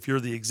is, if you're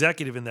the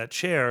executive in that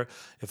chair,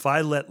 if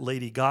I let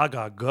Lady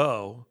Gaga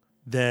go,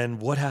 then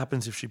what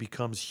happens if she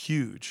becomes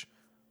huge,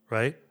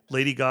 right?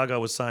 Lady Gaga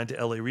was signed to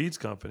L.A. Reid's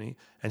company,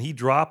 and he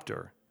dropped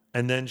her,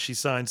 and then she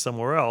signed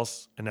somewhere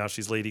else, and now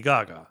she's Lady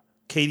Gaga.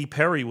 Katy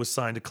Perry was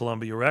signed to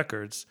Columbia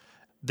Records.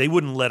 They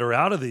wouldn't let her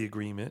out of the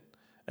agreement,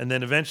 and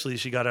then eventually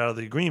she got out of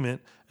the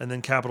agreement, and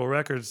then Capitol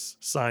Records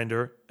signed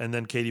her, and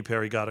then Katy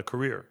Perry got a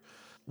career.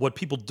 What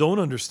people don't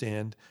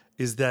understand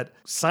is that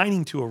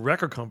signing to a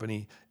record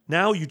company,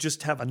 now you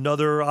just have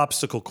another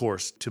obstacle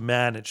course to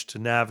manage, to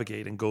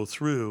navigate, and go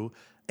through.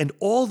 And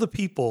all the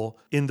people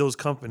in those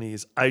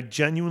companies, I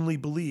genuinely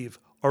believe,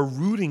 are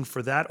rooting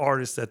for that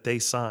artist that they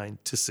signed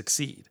to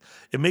succeed.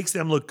 It makes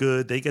them look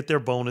good. They get their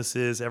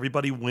bonuses.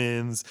 Everybody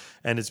wins.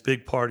 And it's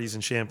big parties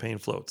and champagne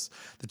floats.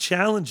 The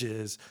challenge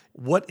is,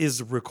 what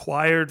is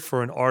required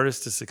for an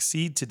artist to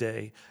succeed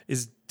today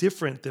is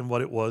different than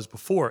what it was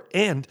before.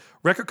 And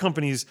record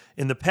companies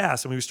in the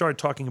past, and we started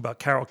talking about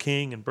Carole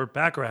King and Burt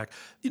Bacharach,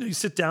 you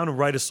sit down and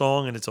write a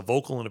song and it's a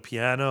vocal and a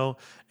piano,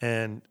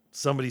 and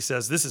somebody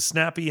says, this is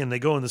snappy, and they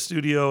go in the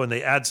studio and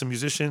they add some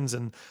musicians,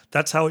 and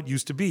that's how it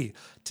used to be.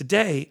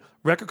 Today,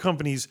 record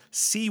companies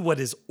see what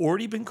has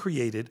already been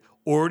created,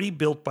 already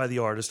built by the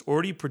artist,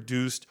 already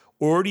produced,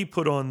 already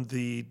put on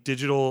the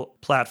digital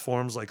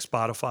platforms like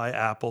Spotify,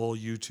 Apple,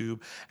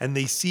 YouTube, and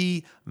they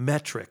see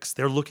metrics.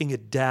 They're looking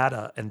at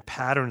data and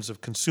patterns of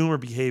consumer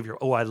behavior.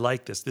 Oh, I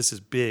like this. This is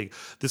big.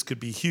 This could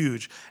be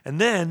huge. And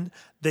then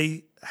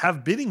they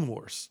have bidding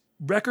wars.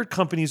 Record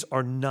companies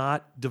are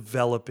not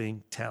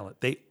developing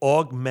talent. They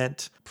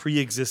augment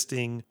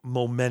pre-existing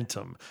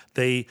momentum.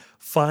 They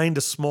find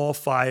a small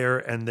fire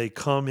and they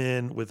come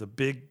in with a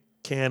big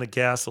can of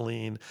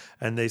gasoline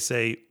and they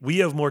say, we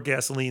have more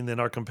gasoline than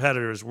our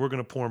competitors. We're going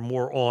to pour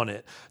more on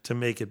it to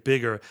make it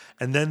bigger.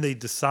 And then they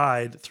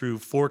decide through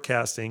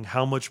forecasting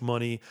how much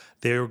money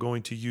they're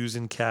going to use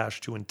in cash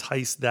to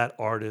entice that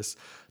artist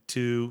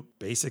to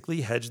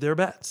basically hedge their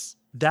bets.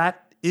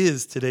 That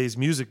is today's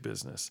music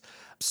business.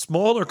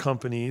 Smaller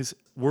companies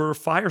were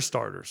fire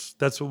starters.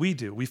 That's what we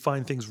do. We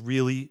find things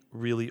really,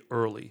 really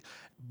early.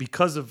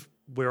 Because of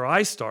where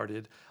I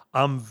started,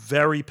 I'm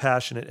very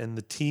passionate, and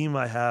the team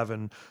I have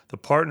and the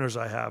partners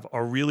I have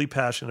are really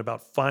passionate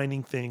about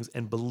finding things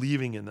and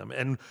believing in them.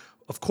 And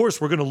of course,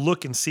 we're going to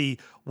look and see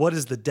what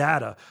is the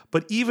data.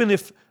 But even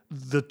if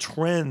the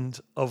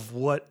trend of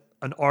what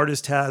an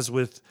artist has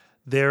with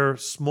their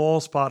small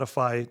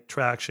Spotify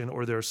traction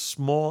or their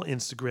small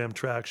Instagram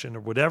traction or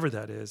whatever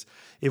that is,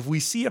 if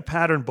we see a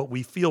pattern but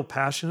we feel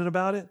passionate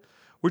about it,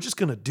 we're just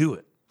going to do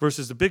it.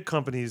 Versus the big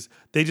companies,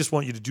 they just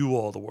want you to do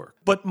all the work.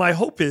 But my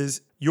hope is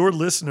your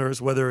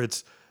listeners, whether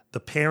it's the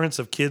parents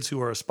of kids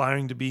who are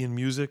aspiring to be in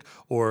music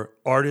or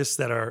artists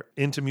that are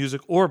into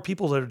music or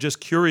people that are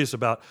just curious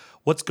about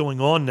what's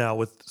going on now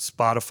with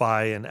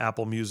Spotify and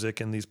Apple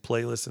Music and these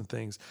playlists and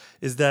things,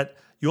 is that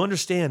you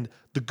understand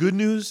the good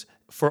news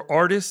for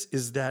artists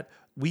is that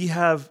we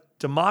have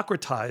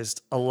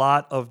democratized a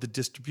lot of the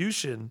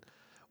distribution,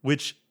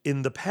 which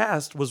in the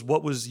past was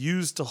what was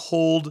used to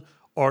hold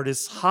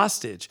artists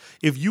hostage.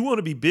 If you want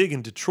to be big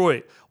in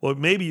Detroit, well,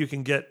 maybe you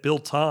can get Bill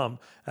Tom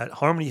at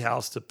Harmony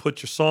House to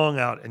put your song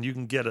out and you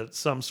can get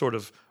some sort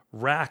of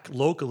rack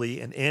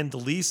locally, and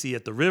Delisi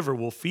at the River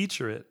will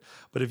feature it.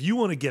 But if you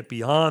want to get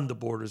beyond the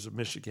borders of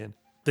Michigan,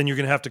 then you're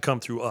going to have to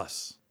come through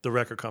us, the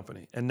record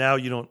company. And now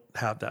you don't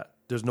have that.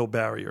 There's no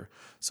barrier.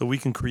 So we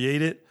can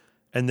create it,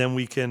 and then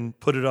we can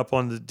put it up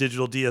on the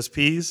digital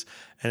DSPs,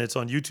 and it's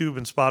on YouTube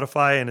and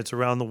Spotify, and it's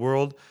around the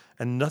world,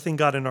 and nothing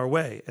got in our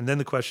way. And then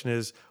the question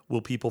is,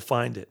 will people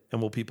find it,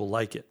 and will people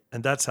like it?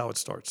 And that's how it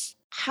starts.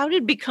 How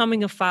did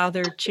becoming a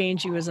father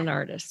change you as an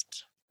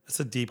artist? That's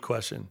a deep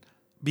question.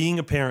 Being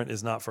a parent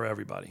is not for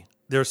everybody.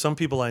 There are some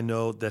people I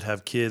know that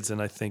have kids,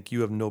 and I think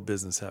you have no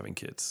business having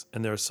kids.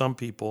 And there are some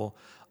people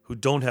who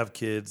don't have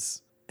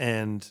kids,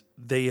 and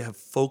they have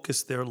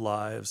focused their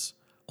lives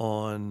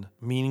on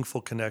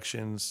meaningful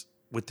connections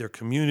with their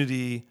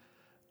community,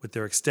 with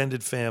their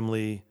extended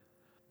family,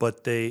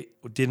 but they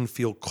didn't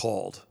feel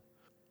called.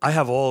 I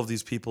have all of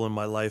these people in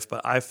my life,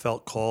 but I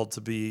felt called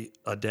to be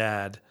a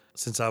dad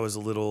since I was a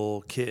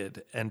little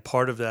kid. And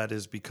part of that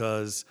is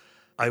because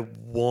I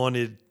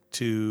wanted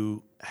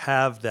to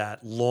have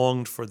that,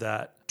 longed for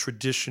that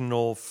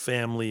traditional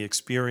family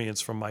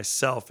experience for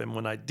myself. And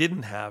when I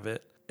didn't have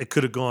it, it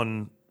could have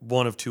gone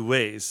one of two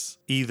ways.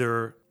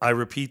 Either I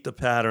repeat the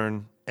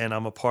pattern and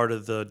I'm a part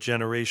of the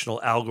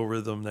generational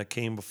algorithm that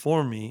came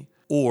before me,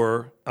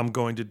 or I'm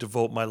going to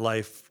devote my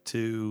life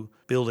to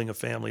building a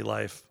family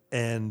life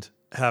and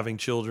having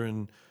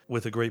children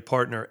with a great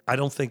partner. I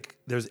don't think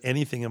there's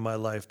anything in my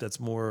life that's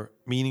more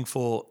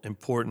meaningful,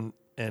 important,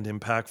 and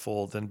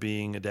impactful than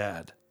being a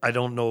dad. I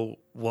don't know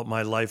what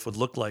my life would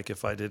look like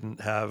if I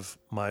didn't have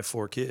my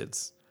 4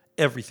 kids.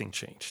 Everything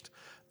changed.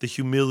 The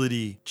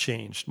humility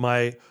changed.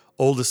 My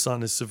oldest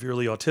son is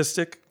severely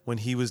autistic. When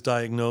he was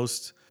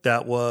diagnosed,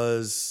 that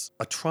was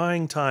a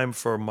trying time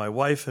for my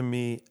wife and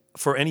me.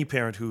 For any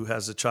parent who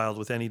has a child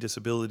with any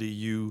disability,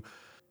 you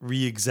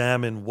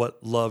re-examine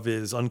what love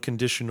is.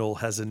 Unconditional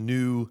there's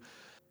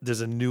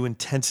a new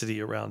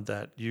intensity around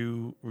that.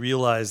 You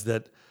realize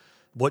that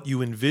what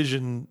you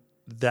envision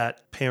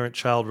that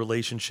parent-child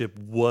relationship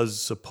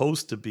was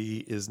supposed to be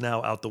is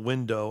now out the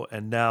window,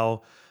 and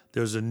now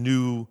there's a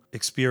new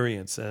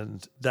experience.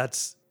 And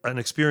that's an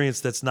experience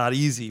that's not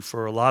easy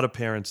for a lot of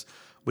parents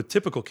with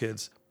typical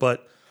kids,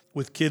 but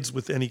with kids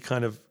with any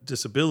kind of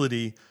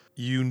disability,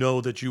 you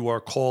know that you are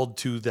called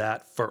to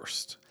that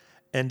first.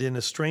 And in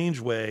a strange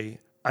way,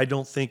 I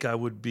don't think I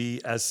would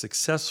be as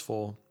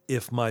successful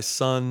if my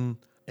son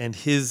and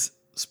his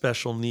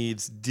special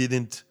needs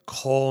didn't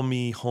call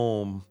me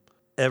home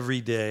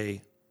every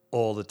day,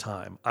 all the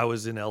time. I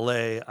was in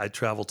LA, I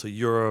traveled to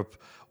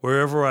Europe,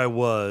 wherever I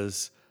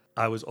was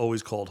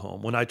always called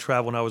home. When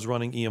I was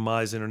running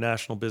EMI's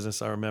international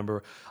business, I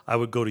remember I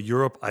would go to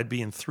Europe. I'd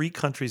be in 3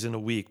 countries in a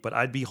week, but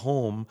I'd be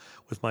home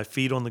with my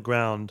feet on the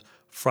ground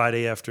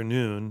Friday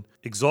afternoon,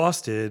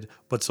 exhausted,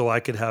 but so I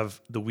could have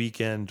the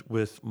weekend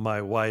with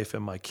my wife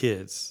and my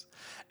kids.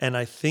 And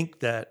I think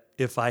that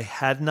if I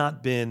had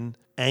not been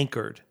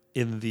anchored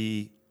in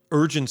the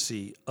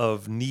urgency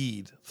of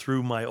need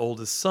through my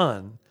oldest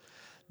son,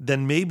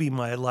 then maybe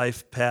my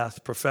life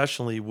path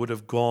professionally would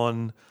have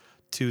gone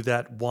to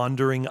that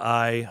wandering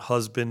eye,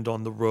 husband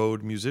on the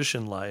road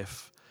musician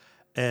life.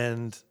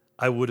 And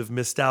I would have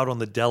missed out on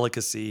the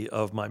delicacy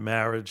of my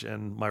marriage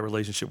and my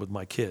relationship with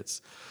my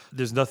kids.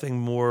 There's nothing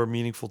more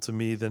meaningful to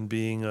me than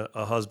being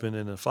a husband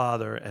and a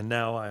father. And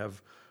now I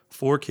have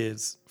 4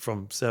 kids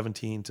from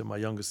 17 to my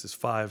youngest is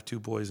 5, 2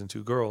 boys and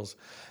 2 girls.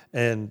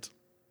 And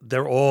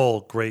they're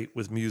all great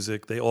with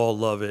music. They all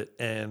love it.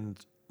 And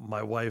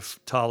my wife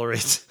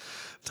tolerates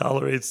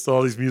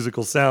all these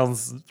musical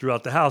sounds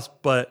throughout the house.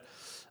 But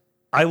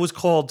I was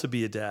called to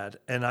be a dad,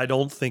 and I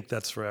don't think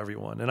that's for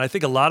everyone. And I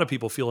think a lot of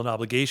people feel an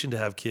obligation to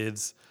have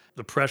kids.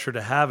 The pressure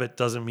to have it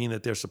doesn't mean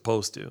that they're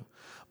supposed to.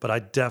 But I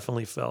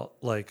definitely felt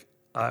like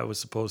I was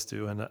supposed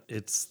to, and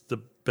it's the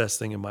best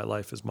thing in my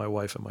life is my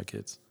wife and my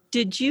kids.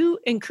 Did you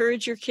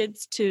encourage your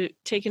kids to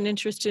take an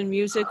interest in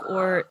music,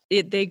 or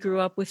they grew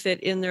up with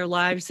it in their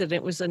lives and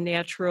it was a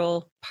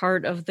natural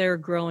part of their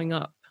growing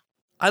up?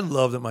 I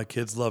love that my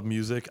kids love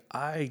music.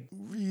 I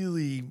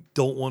really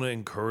don't want to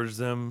encourage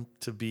them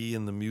to be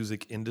in the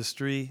music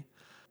industry.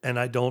 And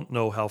I don't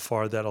know how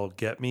far that'll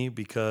get me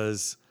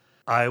because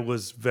I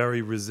was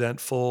very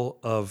resentful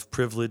of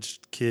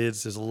privileged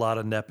kids. There's a lot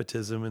of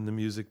nepotism in the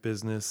music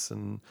business.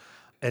 And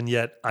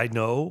yet I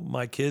know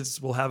my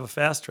kids will have a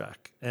fast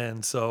track.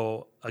 And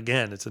so,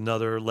 again, it's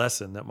another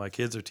lesson that my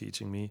kids are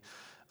teaching me.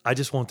 I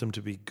just want them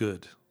to be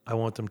good. I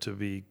want them to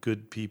be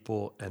good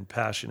people and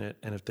passionate.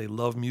 And if they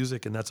love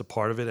music and that's a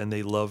part of it and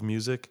they love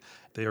music,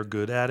 they are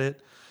good at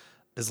it.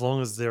 As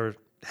long as they're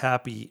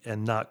happy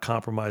and not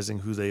compromising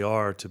who they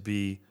are to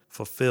be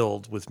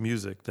fulfilled with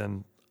music,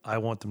 then I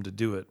want them to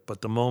do it.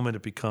 But the moment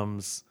it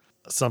becomes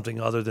something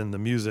other than the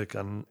music,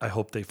 and I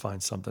hope they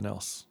find something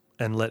else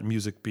and let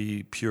music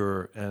be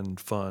pure and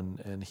fun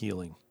and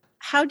healing.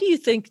 How do you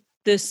think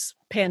this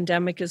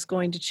pandemic is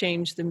going to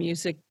change the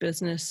music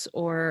business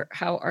or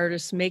how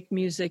artists make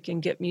music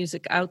and get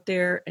music out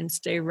there and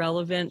stay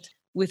relevant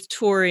with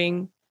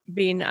touring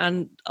being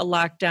on a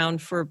lockdown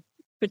for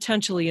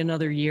potentially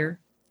another year?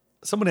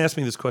 Someone asked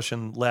me this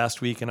question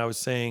last week, and I was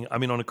saying, I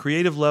mean, on a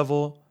creative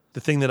level,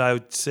 the thing that I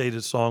would say to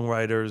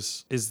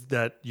songwriters is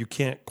that you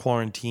can't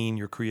quarantine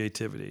your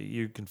creativity.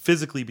 You can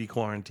physically be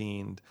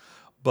quarantined,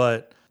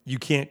 but you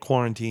can't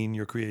quarantine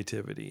your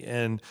creativity.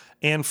 And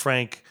Anne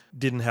Frank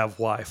didn't have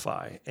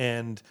Wi-Fi.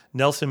 And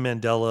Nelson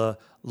Mandela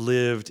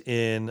lived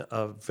in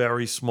a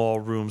very small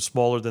room,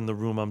 smaller than the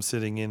room I'm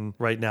sitting in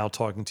right now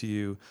talking to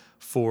you,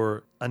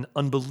 for an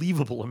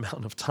unbelievable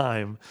amount of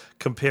time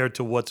compared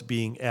to what's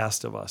being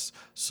asked of us.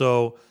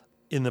 So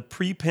in the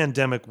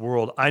pre-pandemic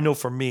world, I know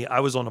for me, I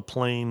was on a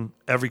plane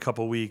every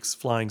couple of weeks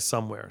flying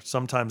somewhere,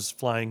 sometimes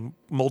flying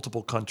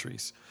multiple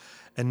countries.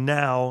 And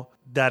now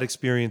that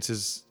experience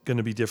is going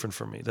to be different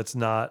for me.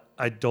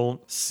 I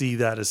don't see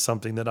that as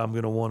something that I'm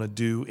going to want to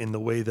do in the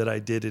way that I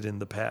did it in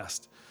the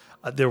past.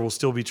 There will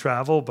still be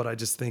travel, but I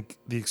just think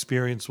the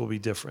experience will be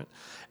different.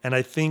 And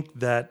I think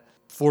that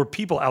for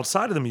people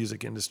outside of the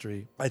music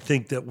industry, I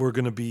think that we're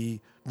going to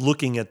be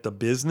looking at the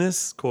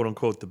business, quote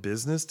unquote, the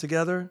business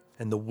together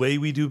and the way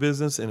we do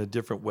business in a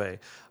different way.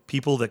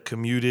 People that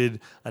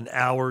commuted an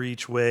hour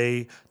each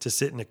way to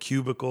sit in a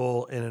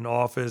cubicle in an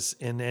office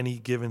in any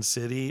given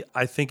city,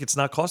 I think it's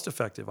not cost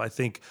effective. I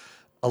think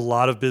a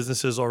lot of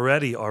businesses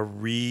already are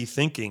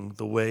rethinking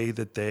the way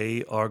that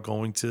they are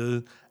going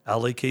to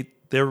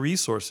allocate their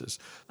resources.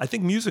 I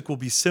think music will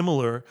be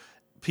similar.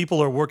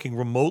 People are working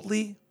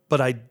remotely,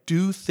 but I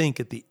do think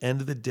at the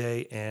end of the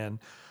day, Anne,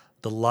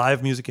 the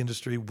live music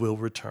industry will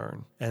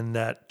return, and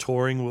that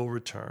touring will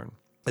return,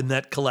 and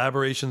that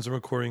collaborations and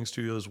recording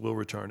studios will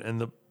return. And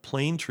the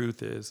plain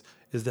truth is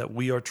that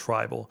we are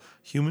tribal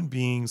human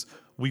beings.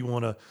 We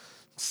want to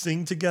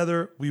sing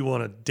together. We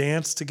want to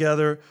dance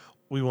together.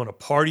 We want to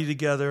party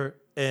together.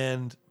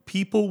 And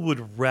people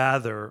would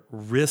rather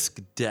risk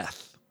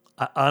death.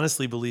 I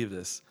honestly believe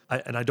this.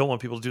 And I don't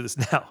want people to do this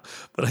now,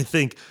 but I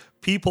think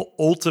people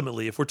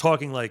ultimately, if we're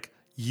talking like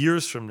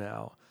years from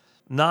now,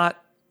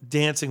 not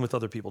dancing with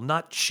other people,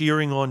 not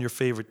cheering on your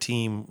favorite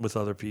team with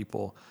other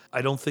people,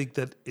 I don't think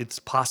that it's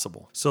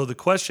possible. So the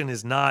question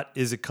is not,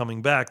 is it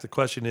coming back? The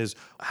question is,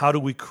 how do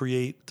we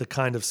create the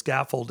kind of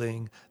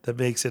scaffolding that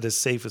makes it as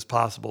safe as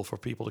possible for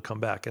people to come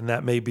back? And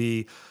that may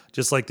be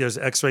just like there's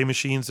x-ray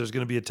machines, there's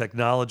going to be a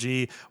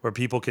technology where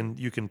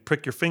you can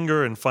prick your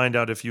finger and find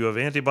out if you have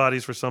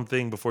antibodies for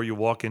something before you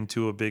walk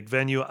into a big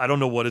venue. I don't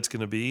know what it's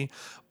going to be,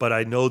 but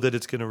I know that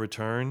it's going to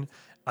return.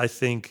 I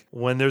think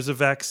when there's a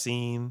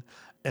vaccine,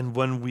 and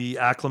when we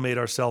acclimate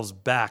ourselves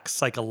back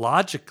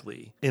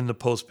psychologically in the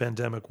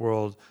post-pandemic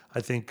world, I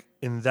think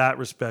in that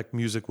respect,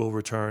 music will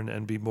return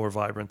and be more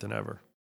vibrant than ever.